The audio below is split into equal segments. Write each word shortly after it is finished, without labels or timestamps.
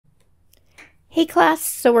Hey class,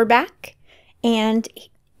 so we're back, and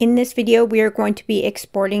in this video we are going to be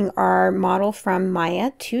exporting our model from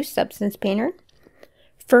Maya to Substance Painter.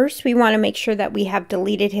 First, we want to make sure that we have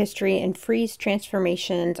deleted history and freeze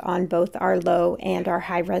transformations on both our low and our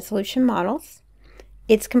high resolution models.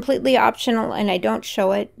 It's completely optional and I don't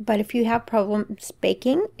show it, but if you have problems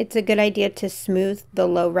baking, it's a good idea to smooth the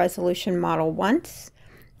low resolution model once.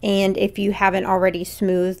 And if you haven't already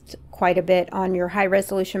smoothed quite a bit on your high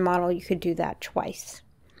resolution model, you could do that twice.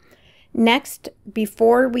 Next,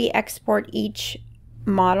 before we export each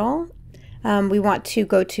model, we want to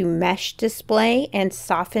go to Mesh Display and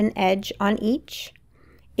Soften Edge on each.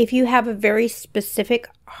 If you have a very specific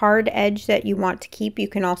hard edge that you want to keep, you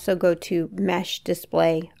can also go to Mesh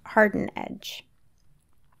Display, Harden Edge.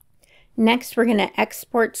 Next, we're going to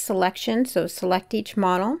export selection, so select each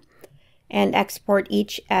model and export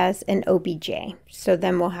each as an OBJ. So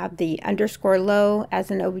then we'll have the underscore low as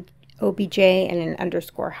an OBJ and an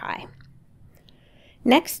underscore high.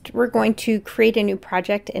 Next, we're going to create a new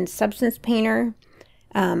project in Substance Painter,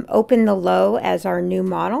 open the low as our new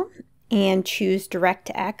model, and choose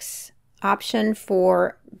DirectX option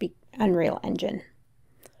for Unreal Engine.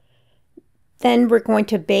 Then we're going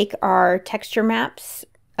to bake our texture maps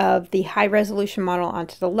of the high resolution model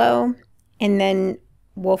onto the low, and then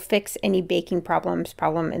we'll fix any baking problems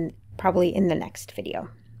probably in the next video.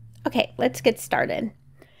 Okay, let's get started.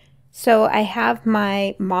 So I have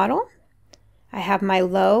my model, I have my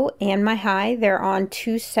low and my high. They're on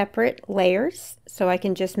two separate layers, so I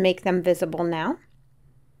can just make them visible now.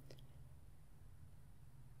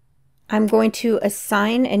 I'm going to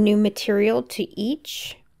assign a new material to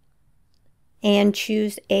each and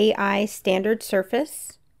choose AI Standard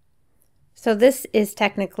Surface. So this is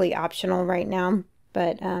technically optional right now,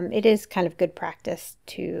 but it is kind of good practice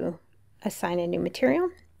to assign a new material.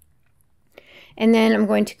 And then I'm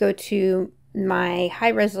going to go to my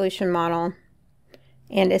high resolution model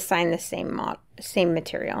and assign the same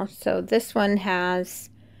material. So this one this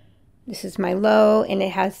is my low, and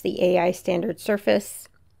it has the AI Standard Surface.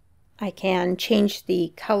 I can change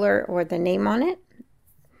the color or the name on it.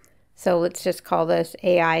 So let's just call this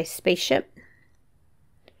AI Spaceship.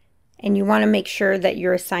 And you want to make sure that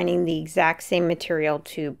you're assigning the exact same material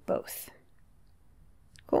to both.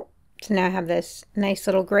 Cool. So now I have this nice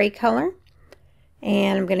little gray color.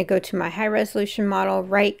 And I'm going to go to my high resolution model,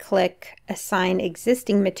 right click, assign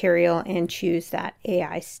existing material, and choose that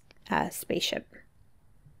AI Spaceship.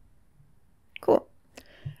 Cool.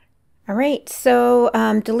 All right, so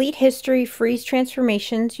delete history, freeze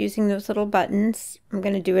transformations using those little buttons. I'm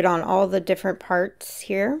going to do it on all the different parts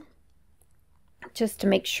here, just to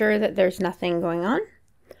make sure that there's nothing going on.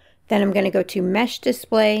 Then I'm going to go to Mesh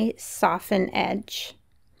Display, Soften Edge.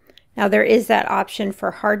 Now there is that option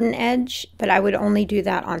for Harden Edge, but I would only do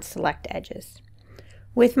that on select edges.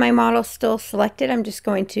 With my model still selected, I'm just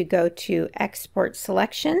going to go to Export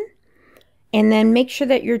Selection, and then make sure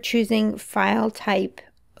that you're choosing File Type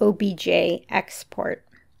OBJ Export,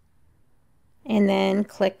 and then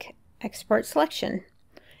click Export Selection.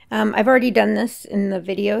 I've already done this in the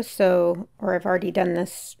video, or I've already done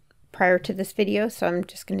this prior to this video, so I'm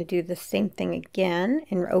just going to do the same thing again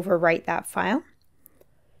and overwrite that file.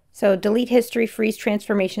 So delete history, freeze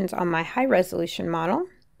transformations on my high resolution model.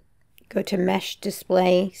 Go to Mesh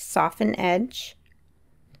Display, Soften Edge.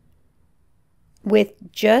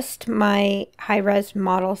 With just my high res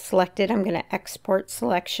model selected, I'm going to export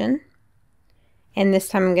selection. And this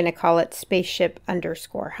time I'm going to call it Spaceship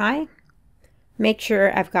underscore high. Make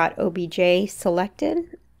sure I've got OBJ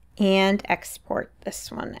selected and export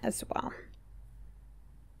this one as well.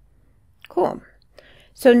 Cool.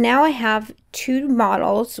 So now I have two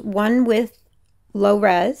models, one with low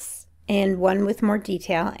res and one with more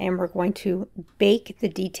detail, and we're going to bake the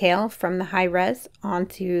detail from the high res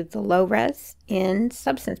onto the low res in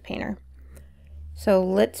Substance Painter. So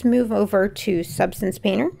let's move over to Substance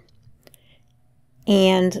Painter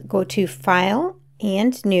and go to File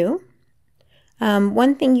and New.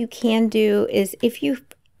 One thing you can do is if you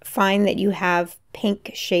find that you have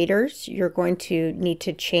pink shaders, you're going to need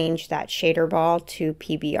to change that shader ball to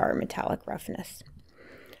PBR Metallic Roughness.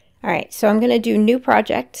 All right, so I'm going to do New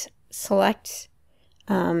Project, select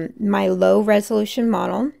my low resolution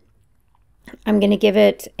model. I'm going to give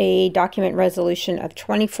it a document resolution of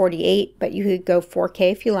 2048, but you could go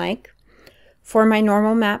 4K if you like. For my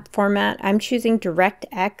normal map format, I'm choosing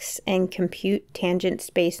DirectX and Compute Tangent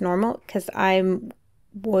Space Normal because I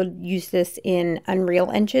would use this in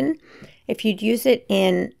Unreal Engine. If you'd use it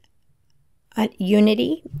in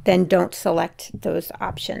Unity, then don't select those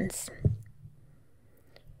options.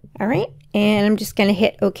 All right, and I'm just going to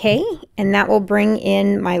hit OK, and that will bring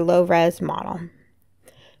in my low-res model.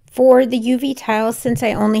 For the UV tiles, since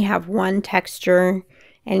I only have one texture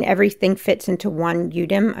and everything fits into one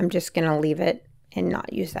UDIM, I'm just going to leave it and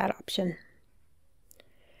not use that option.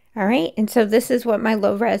 All right, and so this is what my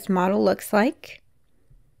low-res model looks like.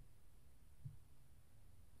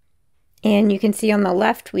 And you can see on the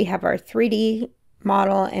left we have our 3D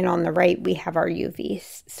model, and on the right we have our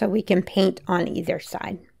UVs, so we can paint on either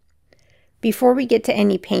side. Before we get to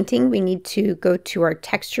any painting, we need to go to our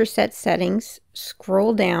texture set settings,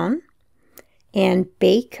 scroll down, and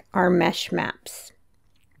bake our mesh maps.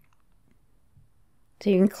 So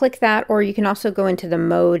you can click that, or you can also go into the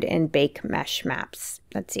mode and bake mesh maps.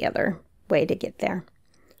 That's the other way to get there.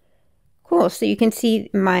 Cool, so you can see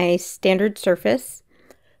my standard surface.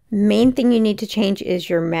 Main thing you need to change is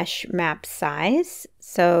your mesh map size.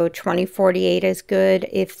 So 2048 is good.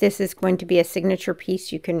 If this is going to be a signature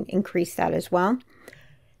piece, you can increase that as well.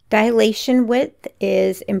 Dilation width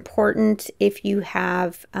is important if you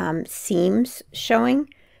have seams showing,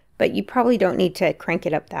 but you probably don't need to crank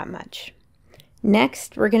it up that much.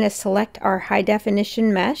 Next, we're going to select our high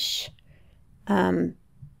definition mesh and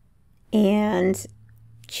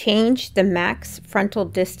change the max frontal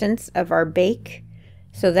distance of our bake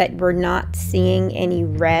so that we're not seeing any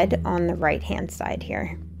red on the right hand side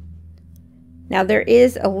here. Now there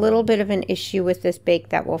is a little bit of an issue with this bake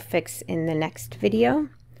that we'll fix in the next video.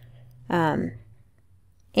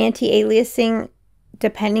 Anti-aliasing,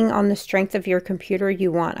 depending on the strength of your computer,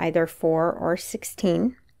 you want either 4 or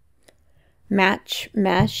 16. Match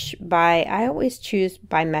mesh by, I always choose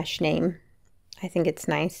by mesh name. I think it's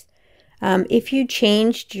nice. If you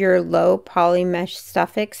changed your low poly mesh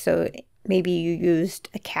suffix, so maybe you used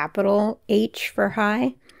a capital H for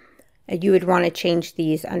high, you would want to change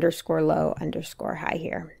these _low _high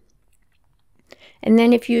here. And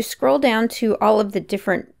then if you scroll down to all of the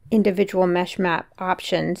different individual mesh map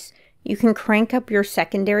options, you can crank up your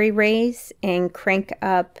secondary rays and crank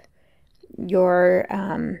up your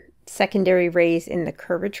secondary rays in the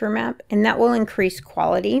curvature map, and that will increase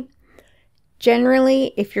quality.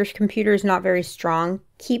 Generally, if your computer is not very strong,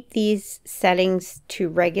 keep these settings to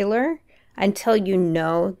regular until you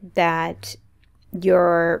know that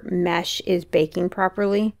your mesh is baking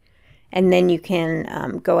properly, and then you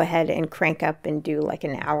can go ahead and crank up and do like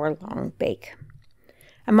an hour-long bake.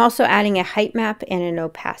 I'm also adding a height map and an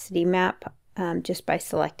opacity map just by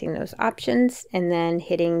selecting those options and then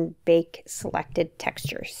hitting Bake Selected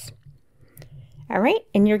Textures. All right,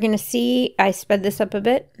 and you're going to see I sped this up a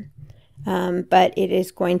bit, but it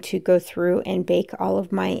is going to go through and bake all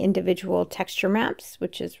of my individual texture maps,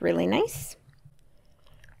 which is really nice.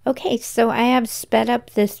 Okay, so I have sped up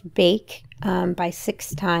this bake by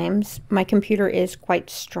 6 times. My computer is quite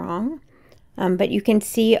strong, but you can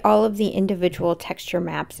see all of the individual texture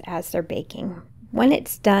maps as they're baking. When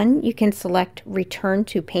it's done, you can select Return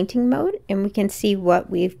to Painting Mode, and we can see what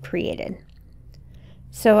we've created.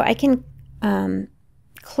 So I can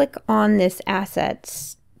click on this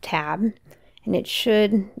Assets tab, and it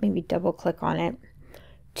should maybe double click on it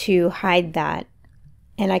to hide that.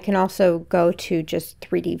 And I can also go to just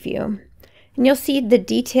 3D view. And you'll see the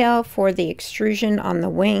detail for the extrusion on the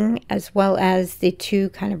wing, as well as the 2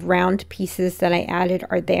 kind of round pieces that I added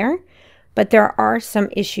are there. But there are some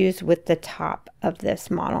issues with the top of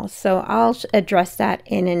this model, so I'll address that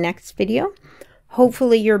in a next video.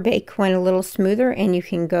 Hopefully your bake went a little smoother and you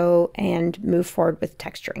can go and move forward with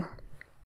texturing.